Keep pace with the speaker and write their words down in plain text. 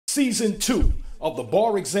Season 2 of the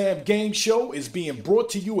Bar Exam Game Show is being brought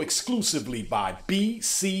to you exclusively by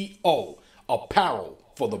BCO, apparel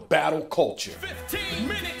for the battle culture. 15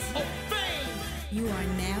 minutes of fame. You are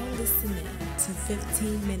now listening to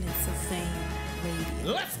 15 Minutes of Fame Radio.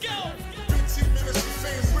 Let's go. 15 minutes of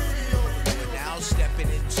fame radio. We're now stepping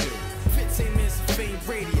into 15 minutes of fame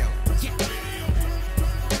radio. Yeah.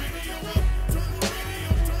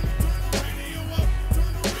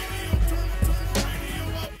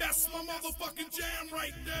 That's my motherfucking jam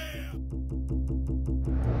right there.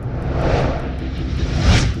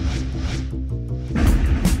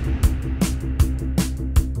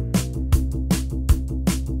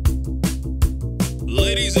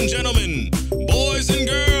 Ladies and gentlemen, boys and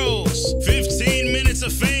girls, 15 Minutes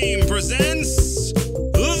of Fame presents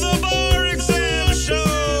The Bar Exam Show!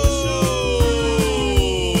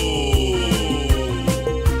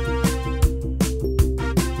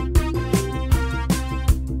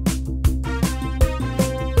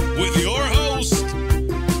 With your host,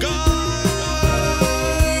 Guy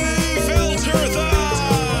Felterthal.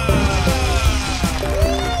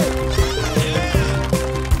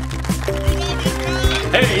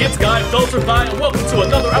 Hey, it's Guy Felterthal, and welcome to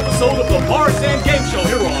another episode of the Bar Exam Game Show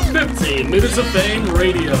here on 15 Minutes of Fame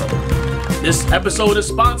Radio. This episode is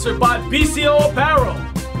sponsored by BCO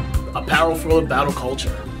apparel for the battle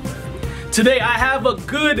culture. Today I have a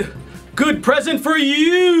good present for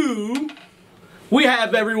you. We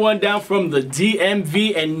have everyone down from the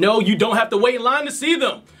DMV, and no, you don't have to wait in line to see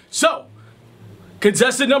them. So,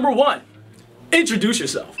 contestant number 1, introduce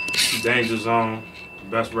yourself. Danger Zone,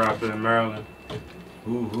 best rapper in Maryland.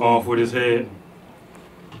 Off with his head.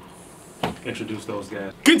 Introduce those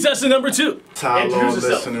guys. Contestant number 2, Ty introduce Roc,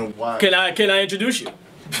 yourself. listening why. Can I introduce you?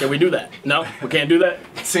 Can we do that? No, we can't do that.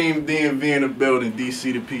 Team DMV in the building,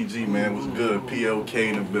 DC to PG, man, was good. PLK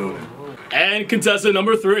in the building. And contestant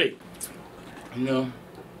number 3. You know,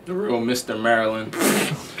 the real Mr. Maryland.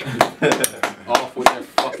 Off with their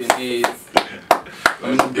fucking head.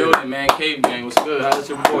 I'm in the building, man. Cave Gang, what's good? How's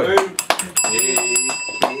your boy?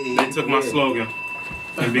 Hey. They took my slogan.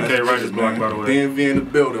 MBK Writers Block, by the way. DMV in the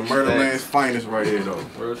building, Murderland's finest right here, though.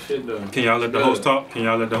 Real shit, though. Can y'all let the host talk? Can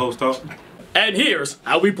y'all let the host talk? And here's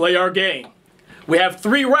how we play our game. We have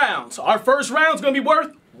 3 rounds. Our first round's gonna be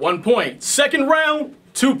worth 1 point. Second round,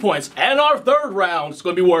 2 points. And our third round is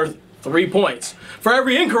gonna be worth 3 points. For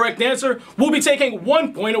every incorrect answer, we'll be taking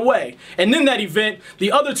 1 point away. And in that event,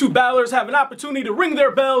 the other 2 battlers have an opportunity to ring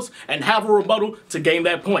their bells and have a rebuttal to gain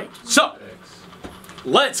that point. So,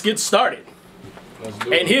 let's get started.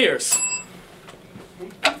 And here's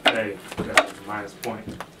Hey, that's minus point.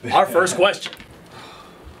 our first question.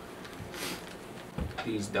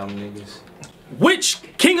 These dumb niggas. Which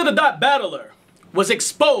King of the Dot battler was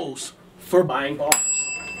exposed for buying bars?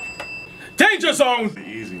 Danger Zone! The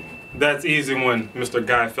easy one. That's easy one, Mr.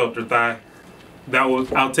 Guy Felterthal.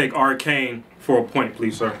 I'll take Arcane for a point,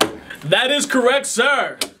 please, sir. That is correct,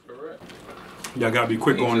 sir. Y'all gotta be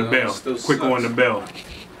quick on the bell. Quick on the bell.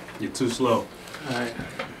 You're too slow. Alright.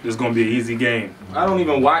 This is gonna be an easy game. I don't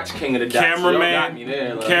even watch King of the Dot. So y'all got me Cameraman,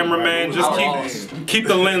 there, like, cameraman, just keep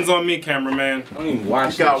the lens on me, cameraman. I don't even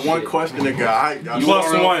watch You got that one shit. question to go.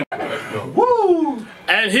 Plus one. Woo!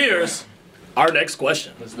 And here's our next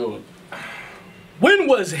question. Let's do it. When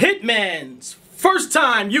was Hitman's first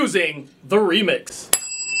time using the remix?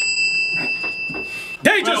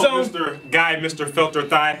 Danger Well, Zone! Mr. Guy, Mr.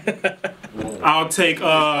 Felterthal. I'll take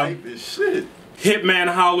Hype as shit. Hitman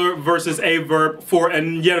Holler versus A-Verb for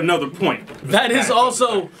yet another point. That is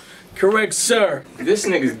also correct, sir. This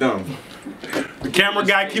nigga's dumb. The camera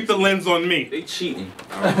guy, keep the lens on me. They cheating.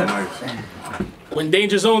 Oh, nice. When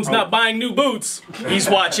Danger Zone's not buying new boots, he's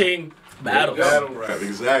watching battles. Battle rap,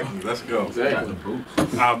 exactly. Let's go. Exactly.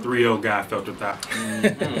 I'll 3-0 Guy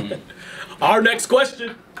Felterthal. Our next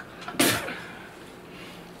question.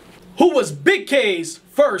 Who was Big K's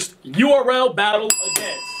first URL battle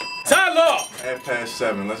against? Tyler!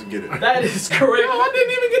 7:30, let's get it. That is correct. I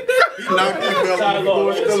didn't even get that. He knocked his bell Tyler,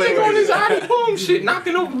 before, this still This ain't nigga on his get it. Adi Boom shit,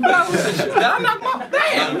 knocking over bells and shit. Did I knock my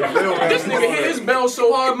damn? This nigga hit his bell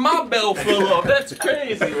so hard, my bell fell off. That's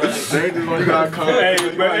crazy, right? Dangerous.com.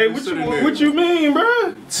 What you mean,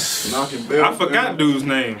 bro? Knocking bells. I forgot dude's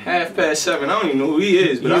name. 7:30. I don't even know who he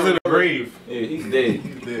is, but He's I in the grave. yeah, he's dead.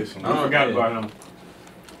 This. I forgot about him.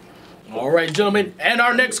 All right, gentlemen, and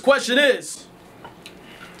our next question is,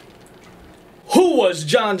 who was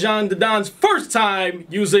John the Don's first time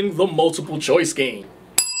using the multiple choice game?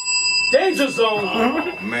 Danger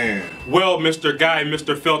Zone! Man. Well, Mr. Guy,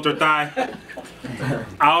 Mr. Felterthal,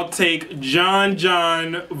 I'll take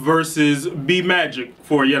John versus B Magic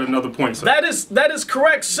for yet another point, sir. That is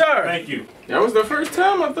correct, sir. Thank you. That was the first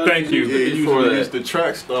time I thought. Thank you. Yeah, usually it's the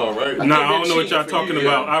track star, right? Nah, I don't know what y'all talking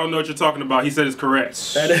about. I don't know what you're talking about. He said it's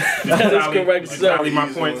correct. That is correct, sir. Tally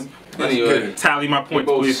my points. Anyway, Tally my points,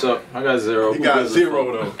 both please. suck. I got 0. He got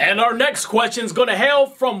 0 though. And our next question is going to hail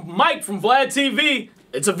from Mike from Vlad TV.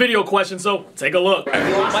 It's a video question, so take a look. Mike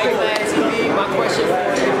Vlad TV, my question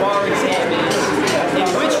for the bar exam is,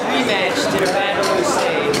 in which rematch did a battler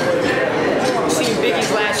say, "We've seen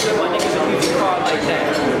Biggie's last year, my niggas are using card like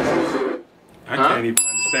that"? I can't even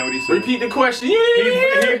understand what he said. Repeat the question. You didn't even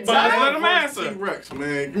hear it. Let him answer. T-Rex,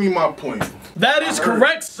 man, give me my point. That is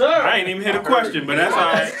correct, sir. I ain't even hit a question, but that's all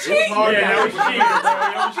right. Yeah, that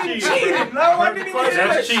was cheating, bro. That was cheating.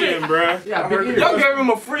 That's cheating, bro. Y'all gave him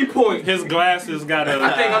a free point. His glasses got a...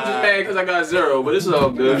 I think I'm just mad because I got 0, but it's all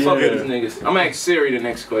good. Fuck these niggas. I'm gonna ask Siri the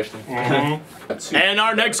next question. And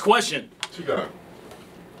our next question. What you got?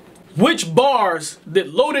 Which bars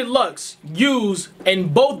did Loaded Lux use in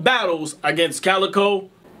both battles against Calico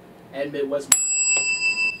and Midwest?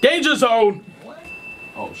 Danger Zone.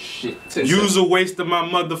 Oh shit. You's a waste of my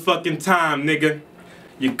motherfucking time, nigga.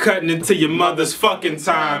 You're cutting into your mother's fucking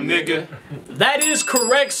time, nigga. That is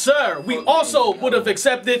correct, sir. We also would have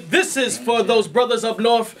accepted. This is for those brothers up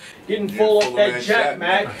north getting full of that Jack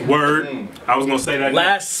Mac. Word. I was gonna say that.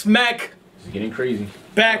 Last smack. It's getting crazy.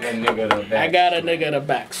 Back. I got a nigga in the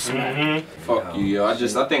back. Smack. Fuck you, yo. I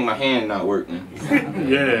think my hand not working.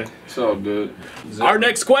 Yeah. It's all good. Our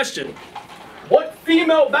next question. What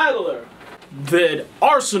female battler did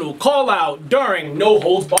Arsenal call out during No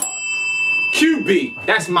Holds Barred? QB.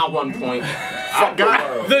 That's my 1 point. I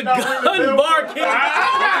got The Gun Bar King.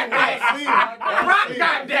 Rock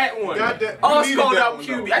got that one. Got that. Us You called needed out that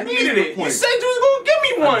QB. one, I though. needed it. You point. said you was gonna give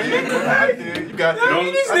me one, nigga. You got I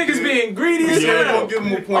mean, these niggas being greedy as Yeah. hell. Don't give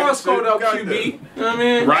him a point. Us called out Got QB. that. You know what I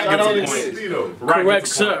mean? Right Shout out gets a to point. Sid. Right Correct,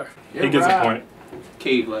 gets a point. sir. He gets a point.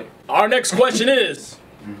 Cave like. Our next question is,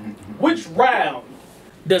 which round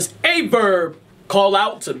does A-Verb call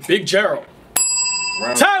out to Big Gerald?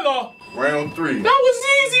 Tyler! Round 3. That was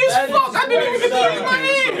easy as fuck. I didn't even correct, use my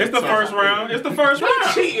hand. It's the first round. It's the first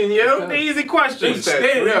round. Cheating, yo. The easy questions.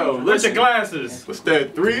 Stand yo. With Listen. your glasses. What's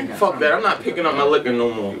that? 3? Fuck that. I'm not picking up my liquor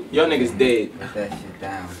no more. Y'all niggas dead. Put that shit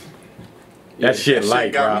down. That shit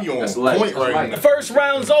light, got bro. me on That's light. point That's right light. now. The first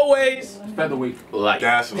round's always. Featherweight. Light.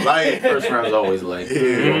 That's light. First round's always light.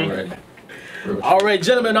 Yeah. All right,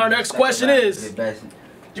 gentlemen, our next question is,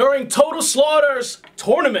 during Total Slaughter's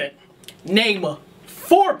tournament, name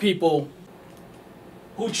 4 people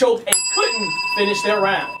who choked and couldn't finish their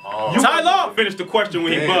round. Tyler! Finished the question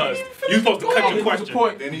when he buzzed. You supposed to cut your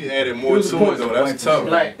question. Then he added more to it though. That's tough.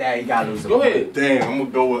 Like that, you gotta lose a Go point. ahead. Damn, I'm gonna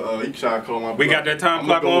go with you try to call my We got that time I'm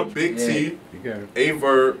clock gonna go on? with Big T, Yeah.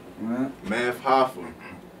 A-Verb, Math Hoffa,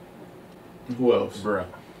 Who else? Bruh.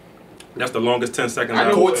 That's the longest 10 seconds I out.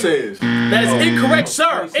 know. Cortez. That is incorrect,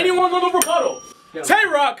 sir. Anyone on the rebuttal? Tay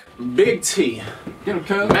Roc. Big T.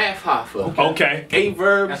 Math Hoffa. Okay.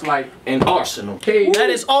 A-Verb. That's like an Arsenal. That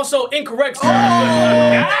is also incorrect, sir.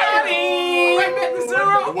 Got him! Right back to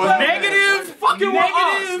 0. What? Negative. Fucking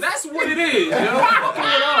negative. That's what it is, yo. Fucking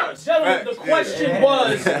with us. Gentlemen, the question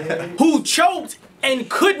was, who choked and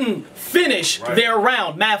couldn't finish their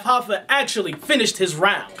round? Math Hoffa actually finished his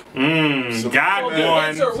round. Got The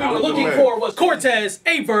answer one. we were looking for was Cortez,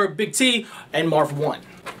 A-Verb, Big T, and Marv 1.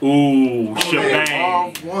 Ooh, shebang.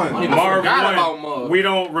 Marv won. Marv forgot about won. Marv. We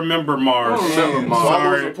don't remember Marv. remember Marv. So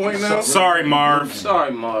I lose Sorry. a point now? Sorry, Marv.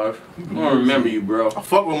 Sorry, Marv. I don't remember you, bro. I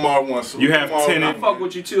fuck with Marv once. So You have Marv 10 I and- fuck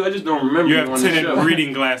with you too. I just don't remember You you have on the tinted show.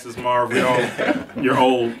 reading glasses, Marv. We don't, you're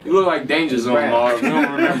old. You look like Danger Zone, Marv. We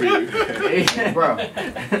don't remember you. Bro.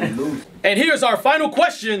 And here's our final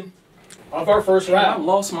question of our first I round.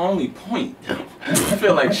 lost my only point. I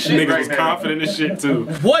feel like shit Niggas right was now. confident as shit, too.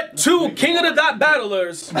 What 2 King of the Dot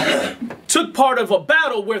battlers took part of a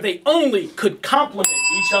battle where they only could compliment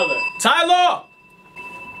each other? Tyler!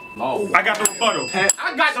 I got the rebuttal.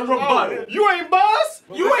 I got the rebuttal. You ain't buzz?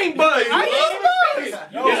 You ain't buzz. I ain't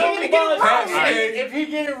buzz. If he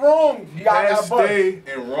get it wrong, you gotta Past buzz. day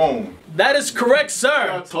in Rome. That is correct, sir.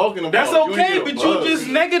 Not talking about. That's okay, you but ain't you buzz. just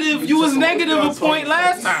negative. You was negative a point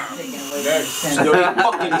last time. Yo, you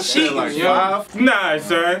fucking cheating, Like yo. 5. Nah,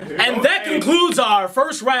 son. And that concludes our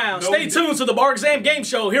first round. Stay tuned to the Bar Exam Game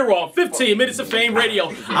Show here on 15 Minutes of Fame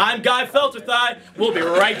Radio. I'm Guy Felterthigh. We'll be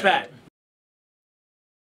right back.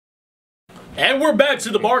 And we're back to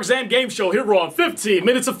the Bar Exam Game Show here on 15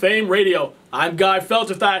 Minutes of Fame Radio. I'm Guy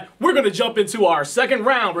Felterthigh. We're going to jump into our second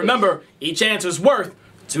round. Remember, each answer's worth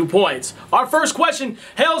 2 points. Our first question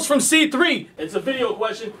hails from C3. It's a video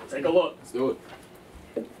question. Take a look. Let's do it.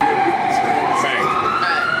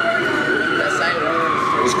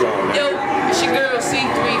 What's going on? Yo, it's your girl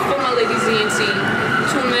C3 for my lady ZNT.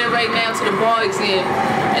 Tuning in right now to the bar exam.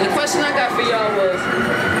 And the question I got for y'all was,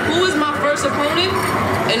 who is my first opponent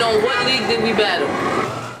and on what league did we battle?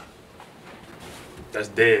 That's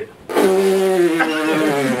dead.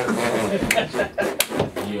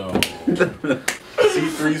 Yo.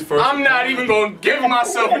 C3's first. I'm not even gonna give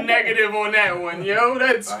myself a negative on that one, yo.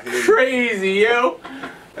 That's crazy, yo.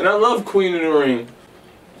 And I love Queen of the Ring.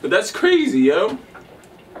 But that's crazy, yo.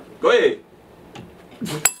 Go ahead.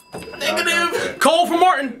 Negative. Cole for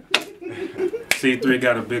Martin. C3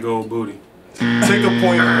 got a big old booty. Take a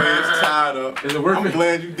point, man. It's tied up. Is it worth I'm it?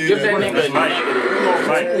 glad you did Give that. that nigga a negative.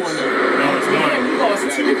 You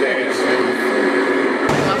lost 2 points.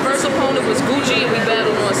 My first opponent was Gucci and we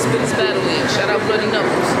battled on Spitz Battle League. Shout out Bloody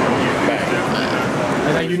Knuckles.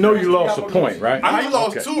 Now you know you lost a point, right? I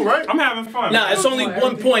lost 2, right? I'm having fun. Nah, it's only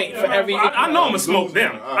 1 point for every. I know I'm gonna smoke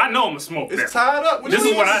them. I know I'm gonna smoke them. It's tied up. This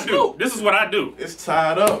is what I do. This is what I do. It's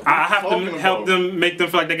tied up. I have to help them, make them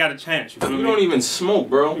feel like they got a chance. You, You don't even smoke,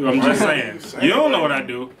 bro. I'm just saying. You don't know what I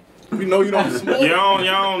do. We know you don't smoke. Y'all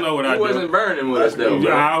don't know what I You do. wasn't burning with us, though,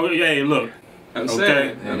 bro. Hey, look. I'm Okay.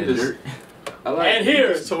 saying. I'm just, I like And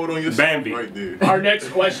here's Told on your Bambi. right there. our next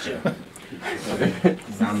question.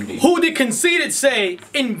 Who did Conceited say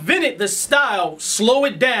invented the style Slow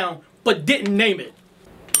It Down but didn't name it?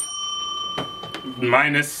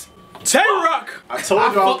 Minus. Tay Roc. I told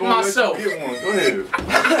I you I was fucked gonna myself. let you get one. Go ahead.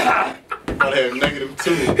 You gotta have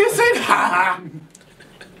 -2. He said, ha.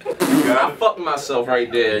 I fucked myself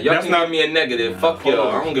right there. Y'all That's can not give me a negative. Fuck y'all.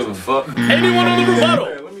 I don't give a fuck. Anyone on the rebuttal?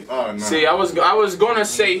 Oh, no. See, I was gonna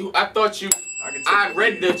say. I thought you. I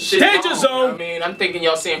read the shit. Danger wrong. zone. I mean, I'm thinking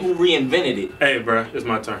y'all saying who reinvented it. Hey, bruh, it's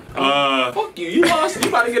my turn. Fuck you. You lost. You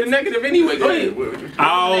about to get a negative anyway. Go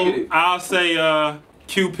ahead. I'll say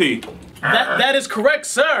QP. That is correct,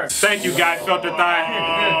 sir. Thank you, Guy Filter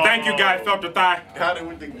Thigh. Thank you, Guy Filter Thigh. Got it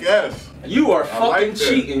with the guess. You are fucking like that.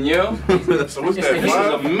 cheating, yo. So what's that? This is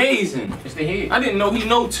 5? amazing. It's the head. I didn't know he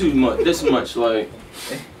know too much. This much, like.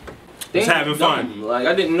 He's having fun. Dumb. Like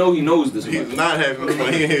I didn't know he knows this He's much. not having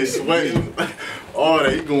fun. He in here sweating. All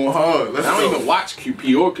that. He going hard. Let's I don't go. even watch QP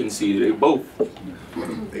or Conceited. They both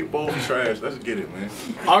They both trash. Let's get it, man.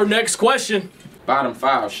 Our next question. bottom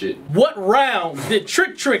 5 shit. What round did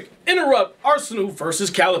Trick interrupt Arsenal versus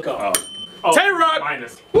Calico? Tay Roc.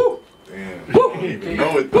 Minus. Woo. Damn. Woo.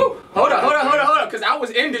 Know it. Woo. Hold up, cause I was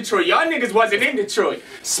in Detroit. Y'all niggas wasn't in Detroit.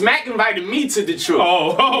 Smack invited me to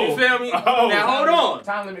Detroit. You feel me? Now hold on.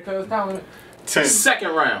 Time limit, cuz. Time limit. 10.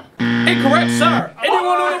 Second round. Incorrect, sir.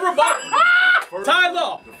 Anyone on the rebuttal?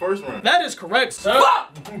 Tyler. The first round. That is correct, sir.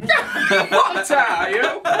 Fuck Ty,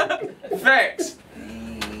 yo. Facts.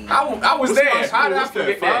 I was there. How did I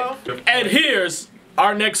forget that? And here's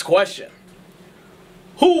our next question.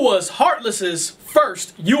 Who was Heartless's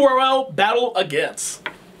first URL battle against?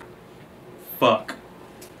 Fuck.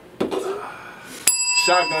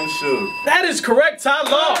 Shotgun Suge. That is correct,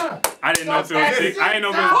 Tyler. I didn't know if it was big. I didn't know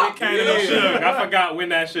if it was Big Cannon or Suge. I forgot when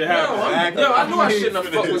that shit happened. Yo, I knew I shouldn't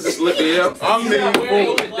have fucked with Slippy, yo. I'm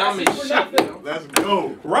Dumb nigga. as shit. Let's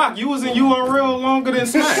go. Rock, you was in URL longer than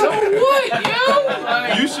Smack. So what,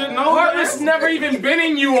 yo? You should know Heartless that. never even been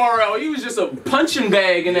in URL. He was just a punching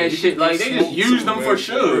bag in that shit. Like, they just used him for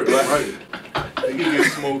Suge. Right. They can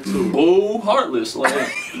get smoked too. Oh, Heartless. Like,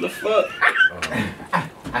 the fuck?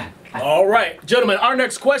 All right, gentlemen, our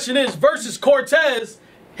next question is versus Cortez.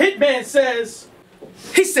 Hitman says,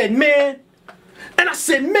 he said, man, and I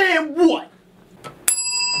said, man, what?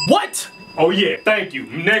 What? Oh yeah, thank you.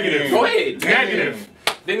 Negative. Go ahead. Negative.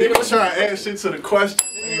 Didn't They even was trying to add shit to the question.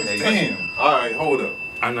 Damn. All right, hold up.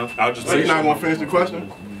 I know. I'll just So you're not gonna finish the question?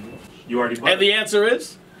 You already. And the answer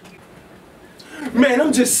is? Man,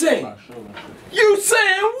 I'm just saying. You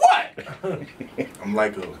saying what? I'm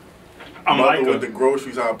like a I'm mother like with the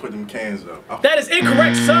groceries. I'll put them cans up. That is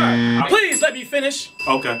incorrect, sir. Please let me finish.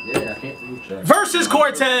 Okay. Versus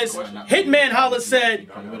Cortez, Hitman Holla said,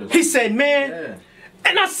 he said, man,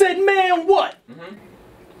 and I said, man, what?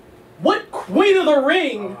 What Queen of the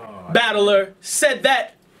Ring battler said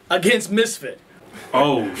that against Misfit?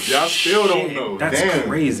 Oh, Y'all still don't know. That's Damn.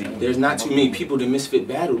 crazy. There's not too many people that Misfit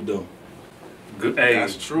battled, though. Good, hey,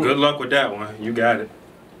 That's true. Good luck with that one. You got it.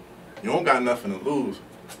 You don't got nothing to lose.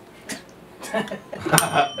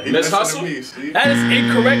 Let's hustle. Me, see? That is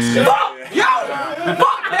incorrect, sir. Fuck! Yo!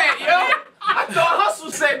 Fuck that, yo! I thought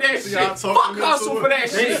Hustle said that See, y'all shit. talking Fuck to Hustle it? for that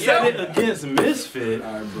They shit, said yo. it against Misfit.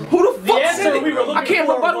 Who the The fuck answer said we were it? looking I can't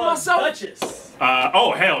for rebuttal was myself. Duchess.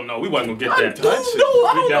 Oh, hell no. We wasn't going to get that.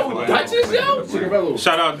 I don't know Duchess, yo.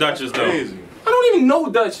 Shout out Duchess, though. Crazy. I don't even know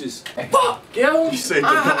Duchess. Fuck, yo. You said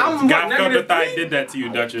I'm God felt negative that I did that to you,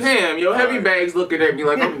 Duchess. Damn, yo, heavy bags looking at me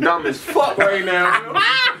like I'm dumb as fuck right now.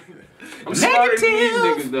 I'm smarter than these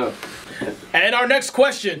niggas, though. And our next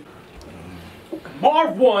question.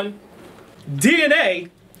 Marv 1, DNA,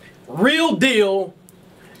 Real Deal,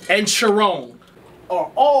 and Sharon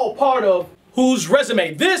are all part of whose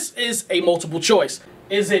resume? This is a multiple choice.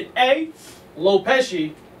 Is it A, Lil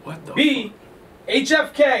Pesci, B,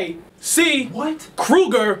 HFK, C,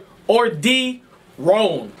 Kruger, or D,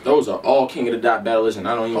 Roan? Those are all King of the Dot battlers, and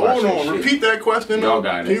I don't even watch Hold on, repeat that question. Y'all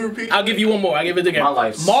got it. Can you repeat? I'll give you one more. I'll give it again. My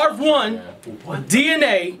life's... Marv 1,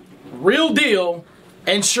 DNA, Real Deal,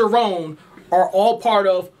 and Sharon are all part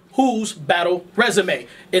of whose battle resume?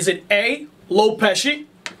 Is it A, Lil Pesci,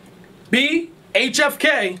 B,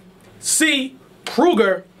 HFK, C,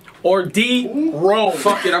 Kruger, or D, Roan?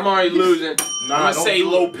 Fuck it, I'm already losing. I'm gonna say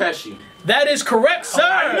Lil Pesci. That is correct, sir.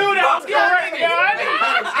 I knew that was correct, yo.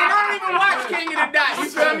 I don't even watch King of the Dot, you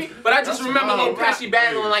feel me? But I just remember Lil Pesci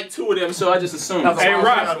battling like 2 of them, so I just assumed. Hey,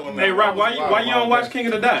 Roc, why you don't watch King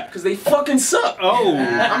of the Dot? Because they fucking suck. Oh.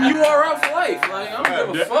 I'm URL for life. Like, I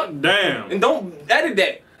don't give a fuck. Damn. And don't edit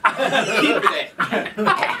that. Keep it that.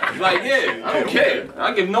 Like, yeah, I don't care.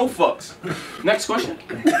 I give no fucks. Next question.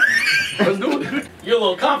 Let's do it. You're a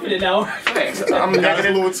little confident now. Thanks. I'm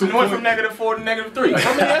negative. Went from -4 to -3.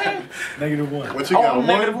 How many I have? -1. What you got? I'm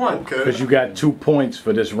 -1. Okay. Because you got 2 points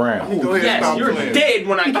for this round. Go ahead, Yes, stop you're playing. dead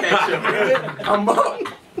when I catch up. I'm up.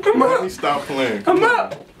 Let me stop playing. I'm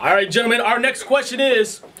up. All right, gentlemen, our next question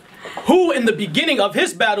is, who in the beginning of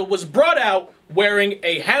his battle was brought out wearing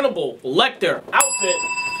a Hannibal Lecter outfit?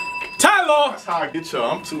 Tyler! That's how I get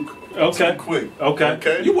y'all. I'm too Okay. quick.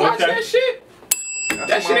 Okay. You watch Okay. that shit?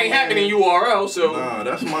 That shit ain't happening in URL, so. Nah,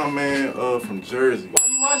 that's my man from Jersey. Why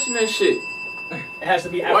you watching that shit? It has to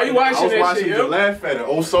be Why you watching I was that watching shit, the yo? Laugh at it.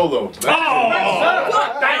 Oh, Solo. Damn.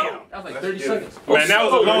 That was like 30 seconds. Man, that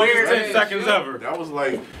was the longest Weird 10 ass seconds shit. ever. That was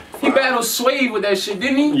like. He battled Swave with that shit,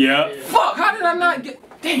 didn't he? Yeah. Fuck, how did I not get.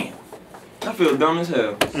 Damn. I feel dumb as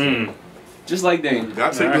hell. Just like Danja. Did I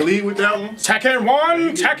take the lead with that one? Tekken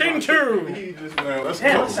 1, Tekken 2. Let's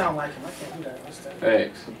Damn, go. that sound like him. I can't do that. What's that?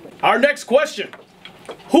 Thanks. Our next question.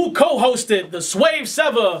 Who co-hosted the Swave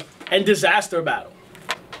Seva and Disaster battle?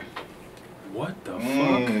 What the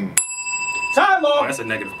fuck? Tyler! Oh, that's a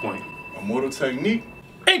negative point. A Mortal Technique.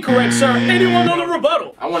 Incorrect, sir. Anyone on the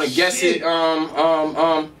rebuttal? I want to guess it.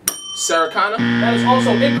 Sarah Connor. That is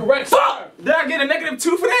also incorrect, sir. Did I get a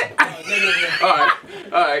 -2 for that?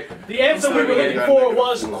 Alright. The answer we were looking for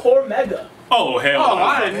was Cormega. Oh, hell Oh, no.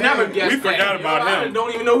 I'd have never guessed We forgot that. about I him.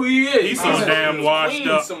 don't even know who he is. He's so damn washed Queens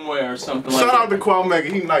up. somewhere or something like Shout that. out to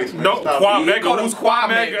Quamega. He nice, man. Don't Stop Quad it. Mega. Who's Quad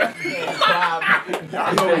Mega?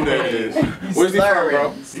 I know who that is. Where's he from, bro?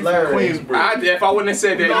 He's from Queensbridge. If I wouldn't have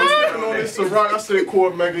said that, On this Ciroc, I said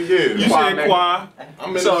Quamega. Yeah. You said Quad. I'm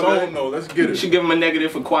in the So good. zone though. Let's get you it. should give him a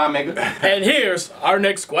negative for Quad Mega. And here's our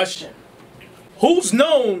next question. Who's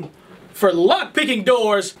known for lock-picking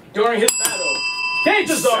doors during his battle?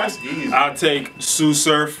 Danger Zone. That's easy. I'll take Sue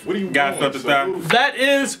Surf. What are you Guy doing, felt the son? thigh. That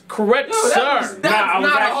is correct, sir. That's not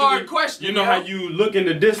a hard question. You know how you look in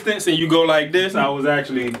the distance and you go like this? I was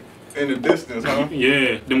actually, In the distance, huh?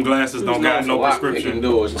 yeah, them glasses don't got no prescription.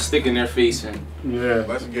 Doors, sticking their face in. Yeah.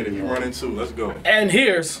 Let's get it. You running too. Let's go. And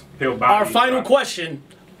here's He'll buy our me, final bro. question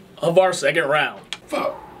of our second round.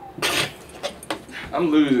 Fuck.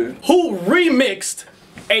 I'm losing. Who remixed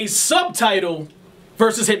a subtitle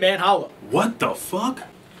versus Hitman Holla? What the fuck?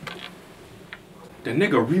 The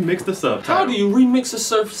nigga remixed the subtitle. How do you remix a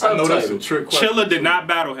I know that's a subtitle? trick question. Chilla did not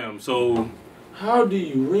battle him, so How do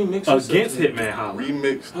you remix a against subtitle? Hitman Holla.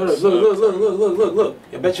 Remix. Hold up, look.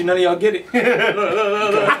 I bet you none of y'all get it. Look. Time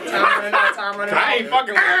running out. I ain't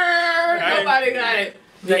fucking with Nobody got it.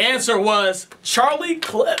 The answer was Charlie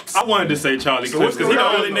Clips. I wanted to say Charlie So Clips what's because the he the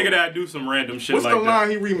line, only though? nigga that do some random shit What's like the that.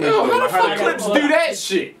 line he remixed? Yo, though? how the How fuck they- Clips do that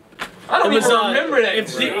shit? I don't It was, even remember that.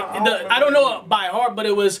 if shit. I don't know by heart, but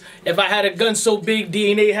it was if I had a gun so big,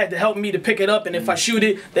 DNA had to help me to pick it up, and if I shoot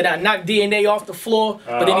it, then I knock DNA off the floor.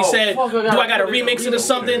 But then he said, fuck, "Do I gotta remix it or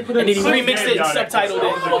something?" And then he remixed it and subtitled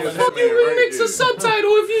it. How the fuck you remix a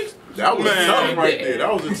subtitle if you... That was Man. tough right there.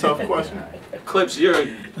 That was a tough question. Clips, you're...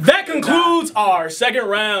 That concludes our second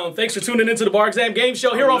round. Thanks for tuning into the Bar Exam Game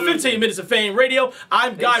Show here on 15 Minutes of Fame Radio.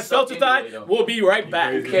 I'm Guy suck Felterthigh. anyway, though. We'll be right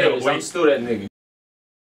back. Who cares? I'm still that nigga.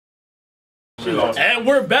 And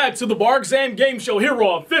we're back to the Bar Exam Game Show here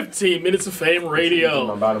on 15 Minutes of Fame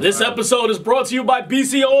Radio. This episode is brought to you by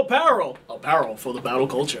BCO Apparel. Apparel for the battle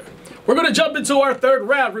culture. We're going to jump into our third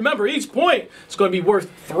round. Remember, each point is going to be worth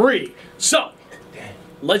 3. So,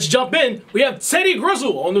 let's jump in. We have Teddy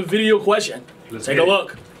Grizzle on the video question. Let's take a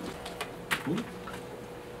look.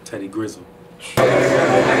 Teddy Grizzle. Yo,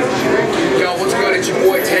 what's good? It's your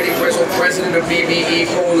boy Teddy Grizzle, president of BBE,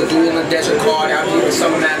 pulling the duel in the desert card out here with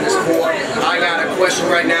Summer Madness 4. I got a question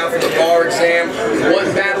right now for the bar exam. What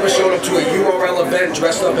battler showed up to a URL event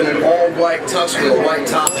dressed up in an all-white tux with a white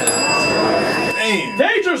top hat? Damn.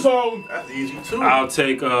 Danger Zone. That's easy too. I'll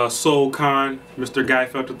take Soul Khan, Mr. Guy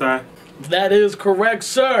Felt the Thigh. That is correct,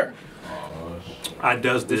 sir. I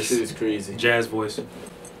does this. This shit is crazy. Jazz voice.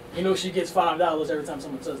 You know she gets $5 every time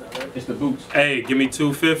someone says that, right? It's the boots. Hey, give me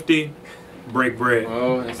 $2.50. Break bread.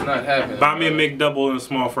 Oh, it's not happening. Buy me a McDouble and a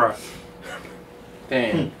small fry.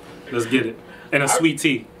 Damn. Let's get it. And a sweet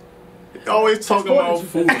tea. Always talking about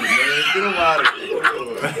food, man. Get him out of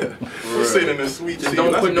here. We're sitting in the sweet tea. Just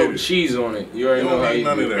don't put no cheese on it. You already know how you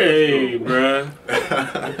do that. Hey,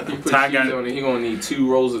 bruh. You put cheese on it, he gonna need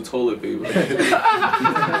 2 rolls of toilet paper.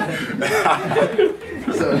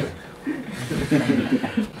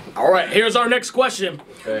 All right, here's our next question.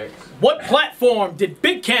 Okay. What platform did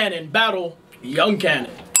Big Cannon battle Young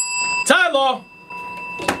Cannon? Tyler.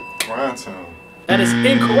 Town. That is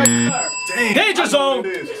incorrect, sir. Dang, Danger Zone.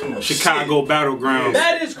 Chicago Battlegrounds.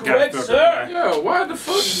 That is correct, sir. Yo, why the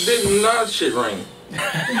fuck did not shit rain?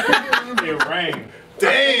 It rained.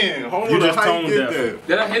 Damn. Hold You on, just how toned you get deaf. there?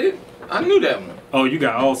 Did I hit it? I knew that one. Oh, you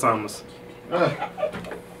got Alzheimer's. I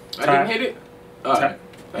didn't hit it? Alright.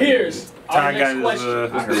 Here's our Ty next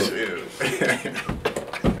got question.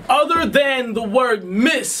 his, Other than the word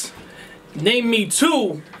miss, name me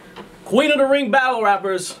 2 Queen of the Ring battle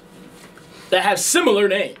rappers that have similar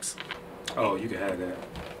names. Oh, you can have that.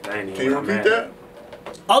 That ain't even Can you what I'm repeat at.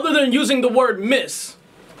 that? Other than using the word miss,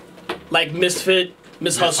 like Misfit,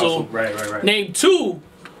 Miss Hustle, Right. name 2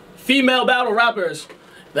 female battle rappers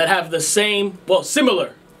that have the same, well,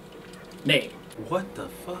 similar name. What the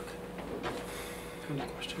fuck? What kind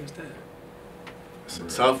of question is that? It's a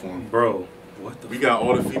tough one. Bro, what the We fuck? got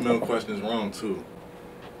all the female questions wrong too.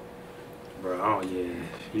 Bro, oh yeah,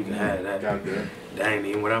 you can have that. Got that. That ain't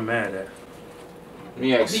even what I'm mad at.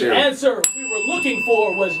 Me ask The Sarah. answer we were looking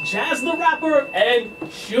for was Jazz the Rapper and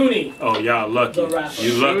Shuni. Oh, y'all lucky. The rapper.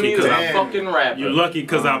 You lucky because a fucking rapper. You lucky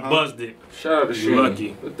because I buzzed it. Shout out to You Shuni.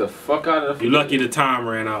 lucky. What the fuck out of the... You lucky the time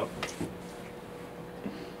ran out.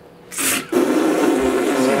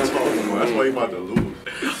 That's why you about to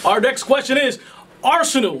lose. Our next question is,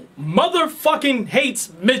 Arsenal motherfucking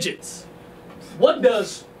hates midgets. What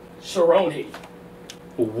does Sharon hate?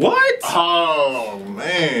 What? Oh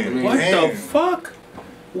man. What Damn. the fuck?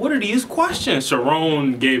 What are these questions?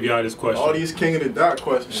 Sharon gave y'all this question. All these King of the Dot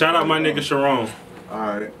questions. Shout out my nigga Sharon.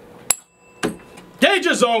 Alright.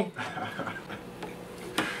 Danger Zone.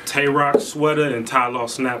 Tay Roc sweater and Tyler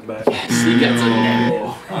snapback. He gets a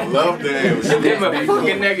negative. I love that. Them a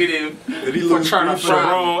fucking negative. Did he For lose trying to three fry.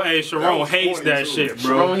 Sharon, hey, Sharon was hates that 42. shit,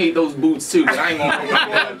 bro. Sharon hate those boots too, but I ain't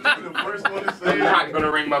gonna... The first one to say I'm it. not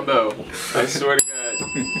gonna ring my bell. I swear to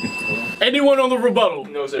God. Anyone on the rebuttal?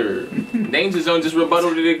 No, sir. Danger Zone just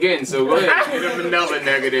rebutted it again, so go ahead. Hit him another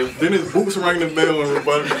negative. Then his boots rang the bell and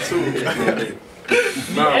rebutted it too.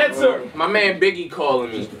 The answer. My man Biggie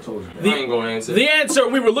calling me. I ain't gonna answer. The answer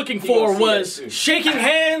we were looking for gonna see was that too. shaking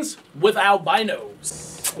hands with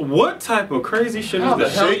albinos. What type of crazy shit How the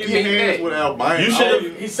is hell that? you Shaking think hands that? with albino. You should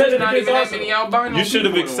have. He said it Not against even that Arsenal. many albino You should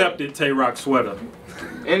have people. accepted Tay Roc sweater.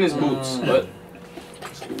 And his boots, but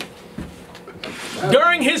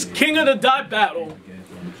During his King of the Dot battle,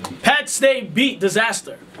 Pat Stay beat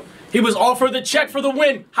Disaster. He was offered the check for the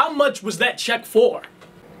win. How much was that check for?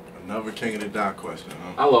 Another King of the Dot question,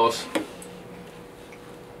 huh? I lost.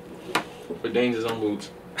 For Danger Zone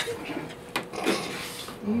boots.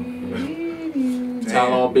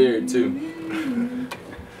 Towel all beard too.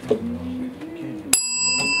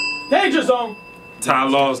 Danger Zone.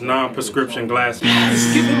 Tyler's non-prescription glasses.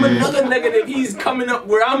 Just give him another negative. He's coming up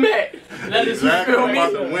where I'm at. That is Exactly. I'm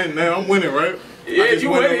correct. about to win now. I'm winning, right? Yeah, I just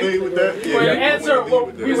you win winning. the lead with that. Well, the I'm answer, winning the lead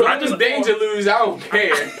with we that. were- I just Danger lose. I don't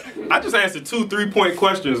care. I just answered 2 3-point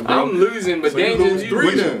questions, bro. I'm losing, but So you Danger lose 3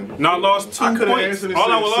 winning. then. No, I lost 2 I could've points. answered and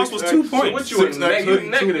All I said lost was 2 6x. points. What you Six in next negative?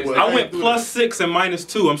 week, Negatives? two, I went do +6 and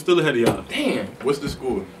 -2. I'm still ahead of y'all. Damn. What's the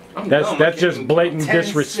score? I'm That's dumb. that's just blatant 10-6.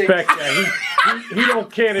 disrespect. That he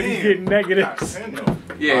don't care that he's getting negatives 10 though.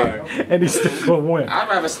 Yeah. and he's still gonna win. I'd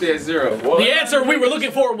rather stay at 0. The answer we were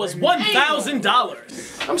looking for was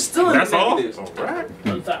 $1,000. I'm still in That's the all? negatives. Alright.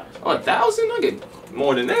 1,000. Oh, 1,000? I get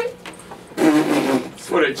more than that.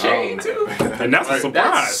 For the chain too. And that's a That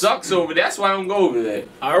surprise. sucks over. That's why I don't go over that.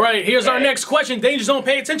 All right, here's our next question. Danger Zone,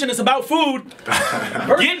 pay attention. It's about food.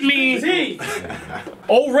 Get me.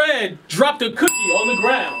 Old Red dropped a cookie on the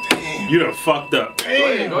ground. You done fucked up. Go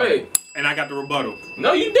ahead. And I got the rebuttal.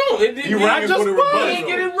 No, you don't. You right just you didn't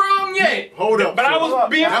get it wrong yet. Hold up. But I was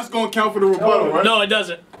being. That's gonna count for the rebuttal, right? No, it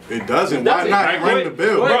doesn't. It doesn't. Why not? Ring the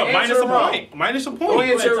bell. Bro, minus a point. Minus a point. Go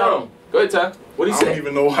ahead, Ty. Go ahead, Ty. What do you I say? don't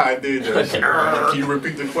even know why I did that. Can you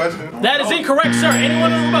repeat the question? That is incorrect, sir.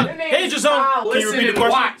 Anyone in the rebuttal? Danger zone. Can you repeat the question?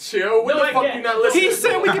 Watch, yo. What the fuck you not listening? He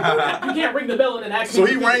said we can do that. You can't ring the bell and then ask So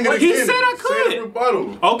me. he rang it again. He said I Say the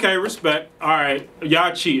rebuttal. Okay, respect. All right,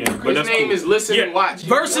 y'all cheating, but His that's name cool. is Listen and Watch.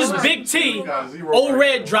 Versus Big T, Old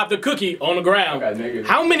Red dropped a cookie on the ground.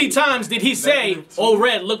 How many times did he say Old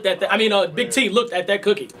Red looked at that? I mean, Big T looked at that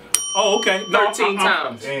cookie? Oh, okay. 13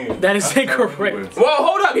 times. That is incorrect. Well,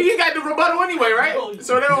 hold up. He got the rebuttal anyway, right?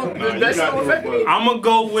 So that's no effect me. I'm gonna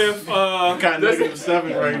go with got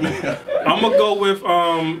 -7 right now. I'm gonna go with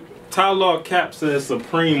Ty Roc cap says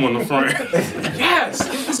Supreme on the front.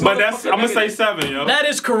 Yes. But that's I'm gonna say 7, yo. That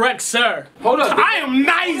is correct, sir. Hold up. I am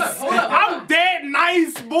nice. Hold up. I'm dead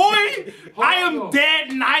nice, boy. I am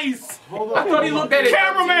dead nice. I thought he looked at it.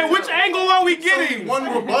 Cameraman, which angle are we getting? One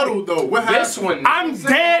rebuttal though. What happened? This one. I'm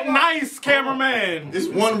dead nice, cameraman. It's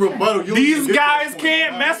one rebuttal. You These don't get guys that point.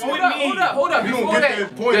 can't mess with me. Hold up. You don't Before get that,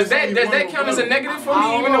 that point. does It's only that one count as a rebuttal. negative for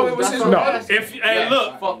me, even though it was his rebuttal? If hey,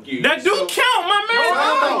 look, Fuck you. that do count, my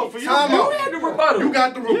man. Time You out. had the rebuttal. You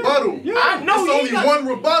got the rebuttal. I know It's he only got- one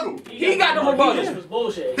rebuttal. He got the rebuttal. This was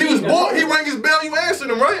bullshit. He was bored. He rang his bell. You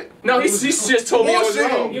answered him, right? No, he just told me I was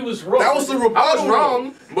Bullshit. wrong. He was wrong. That was the rebuttal. I was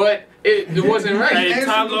wrong, but it wasn't right. Hey, answered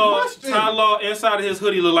Ty the Roc, question. Ty Roc, inside of his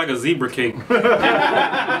hoodie look like a zebra cake.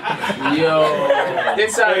 Yo.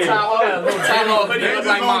 Inside Ty Roc hoodie look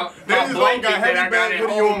like my blanket that I got at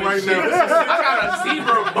home and shit. I got a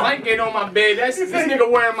zebra blanket on my bed. That's this nigga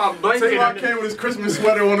wearing my blanket. Tay Roc came with his Christmas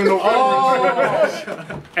sweater on in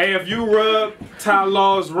November. Hey, if you rub Ty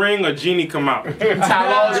Roc's ring, a genie come out.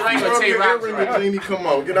 Ty Roc's ring or Tay Roc ring and Genie come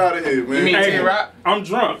out. Get out of here, man. You mean Hey, Tay Roc? I'm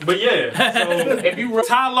drunk, but yeah. So If you rub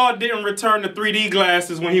Ty Roc didn't return the 3D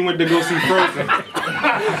glasses when he went to go see Frozen.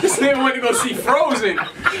 this nigga went to go see Frozen.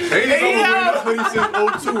 Hey, he's on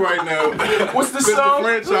the since 02 right now. What's the Since song? The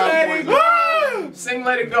franchise Let point. it go. Sing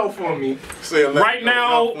Let It Go for me. Say it Right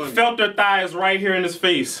now, Felter thigh is right here in his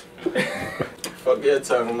face. Fuck yeah,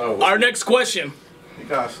 talking about. Our next question. He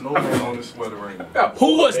got a snowman on his sweater right now.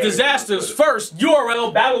 Who was Disaster's first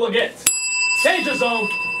URL battle against? Danger zone.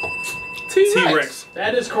 T-Rex.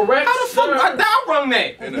 That is correct. How the fuck I wrong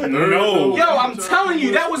that? In the third No. Yo, I'm telling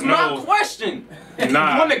you, that was my No. question.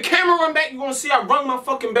 Nah. When the camera run back, you gonna see I rung my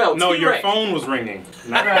fucking bell. No, your T-Rex. phone was ringing.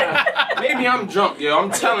 Maybe I'm drunk, yo. I'm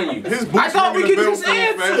telling you. His boots I thought we ringing could the just bell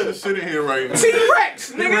so fast answer. as shit in here right now.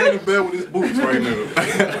 T-Rex, He ringing the nigga. bell with his boots right now.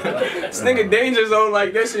 This nigga Danger Zone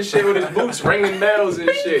like this and shit with his boots ringing bells and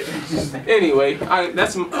shit. Anyway,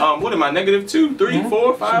 that's what am I? -2, 3,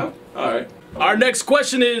 4, 5? All right. Our next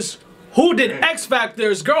question is, who did X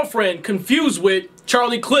Factor's girlfriend confuse with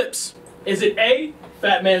Charlie Clips? Is it A,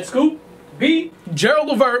 Fat Man Scoop, B, Gerald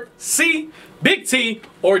Levert, C, Big T,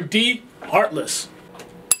 or D, Heartless?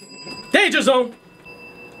 Danger Zone.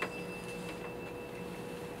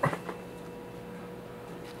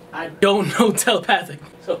 I don't know telepathic.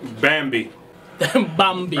 So Bambi.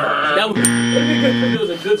 Bambi. That was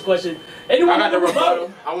a good question. Anyone I got the have a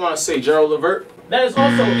rebuttal. I want to say Gerald Levert. That is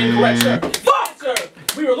also incorrect, sir. Fuck, sir.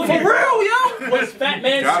 We were looking For real, yo. Was Fat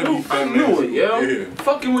Man Gotta be Scoop? Fat I Man knew it, Scoop. yo. Yeah.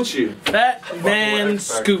 Fucking with you. Fat Man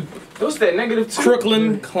Scoop. What's that -2?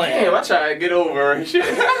 Crooklyn Clan. Damn, I try to get over and shit.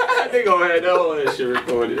 They gonna have all that shit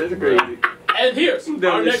recorded. That's crazy. And here's Done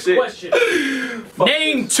our this next shit. question.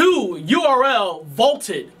 Name 2 URL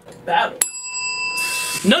vaulted battle.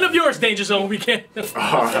 None of yours, Danger Zone. We can't.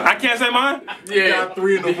 I can't say mine? You got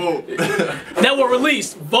 3 in the vote. That were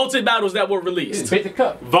released. Vaulted battles that were released. Take the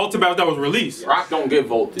cup. Vaulted Battle that was released. Rock don't get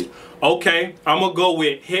vaulted. Okay, I'm gonna go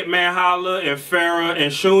with Hitman Holla and Farrah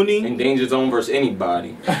and Shuni. In Danger Zone versus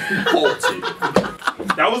anybody. Vaulted.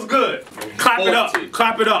 That was good. Clap it up. Vaulted.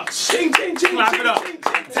 Clap it up. Ching, ching, ching, Clap ching, it up. ching,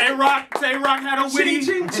 ching, Tay Roc had a witty.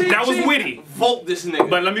 ching, ching, That was ching. witty. Vault this nigga.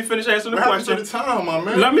 But let me finish answering the What happened to question. the time, my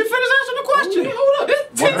man? Let me finish answering the question. Hold up.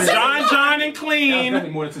 That's 10 seconds. John and Clean.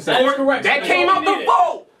 That is correct. That came out the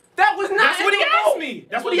vote. That was not That's in what he the asked vote. me.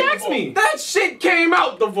 That's what he asked me. That shit came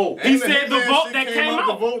out the vote. He And said the Hitman vote shit that came the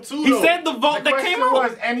out. vote too, He though. said the vote that came out.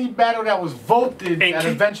 was any battle that was voted And that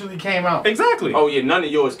keep- eventually came out. Exactly. Oh yeah, none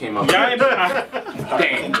of yours came out. Yeah,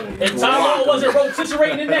 Damn. If Tom Hall wasn't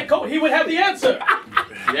rotisserie in that coat, he would have the answer.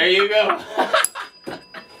 There you go.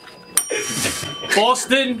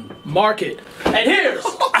 Boston Market. And here's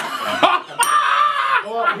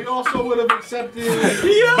Well, he also would have accepted.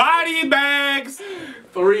 Body bags.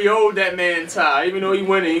 3-0 that man Ty. Even though he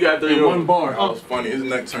winning, he got 3-0. One bar. That was funny. His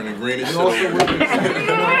neck turning green and He shit. also would have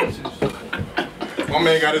accepted. My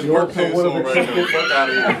man got his work pants on right now. Fuck out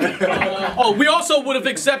of here. Oh, we also would have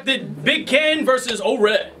accepted Big Ken versus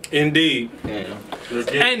O-Red. Indeed.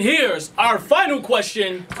 And here's our final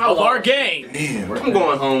question of our game. I'm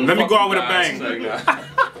going home. Let me go out with a bang.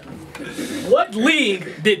 What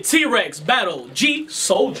league did T-Rex battle G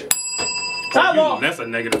Soldier? Ty Roc. That's a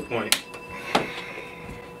negative point.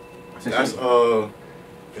 That's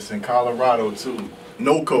it's in Colorado too.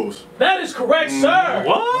 No Coast. That is correct, sir.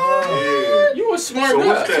 What? Yeah. You a smart So guy.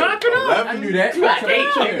 what's that? Knock it up. 11? I knew that. You got 8,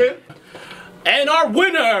 nigga. And our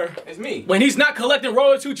winner, It's me. when he's not collecting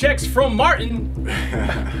royalty checks from Martin,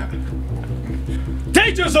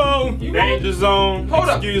 Danger Zone. Danger Zone. Hold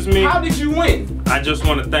up. Excuse me. How did you win? I just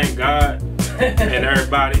want to thank God and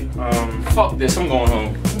everybody. Fuck this. I'm going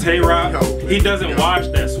home. Tay Roc, he doesn't wash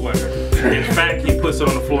that sweater. In fact, he puts it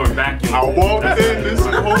on the floor and vacuums. I walked in, this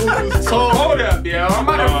hose was tall. Hold up, yo. I'm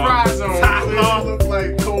out of fry zone. It look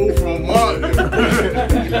like Cole from Martin.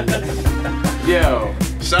 Yo.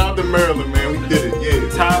 Shout out to Maryland, man. We did it, yeah.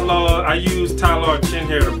 Tyler, I use Tyler chin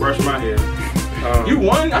hair to brush my hair. You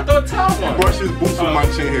won? I thought Ty won. Brush his boots with my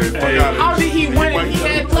chin hair. Fuck out of How did he win if he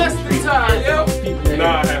had less than Ty, yo? No,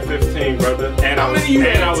 I had 15, brother. And How many you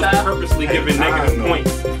had, I was Ty? purposely giving negative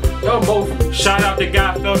points. Y'all both. Shout out to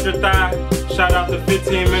Guy Felt Your Thigh. Shout out to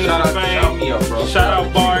 15 Minutes of Fame. Shout me up, bro. Shout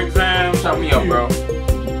out Bar Exam. Shout me up, bro.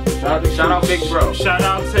 Shout out Big Bro. Shout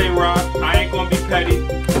out Tay Roc. I ain't gonna be petty.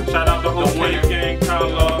 Shout out the whole Cave Gang,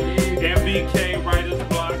 Tyler, MBK, Writers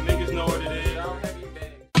Block. Niggas know what it is.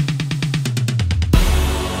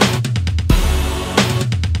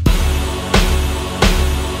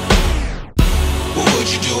 What would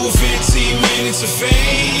you do with 15 minutes of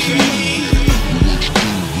fame?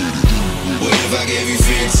 What if I gave you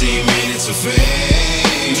 15 minutes of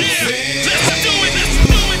fame?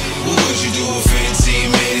 What would you do with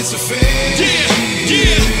 15 minutes of fame?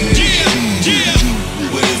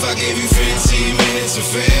 What if I gave you 15 minutes of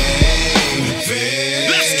fame?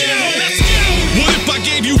 Let's go. What if I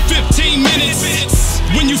gave you 15 minutes?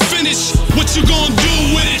 When you finish, what you gonna do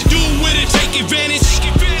with it? Take advantage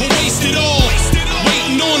or waste it all?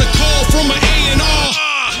 Waiting on a call from an A&R,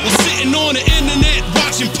 or sitting on the internet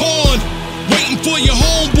watching porn, waiting for your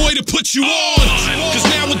homeboy to put you on. Cause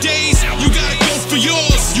nowadays, you gotta go for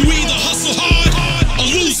yours. You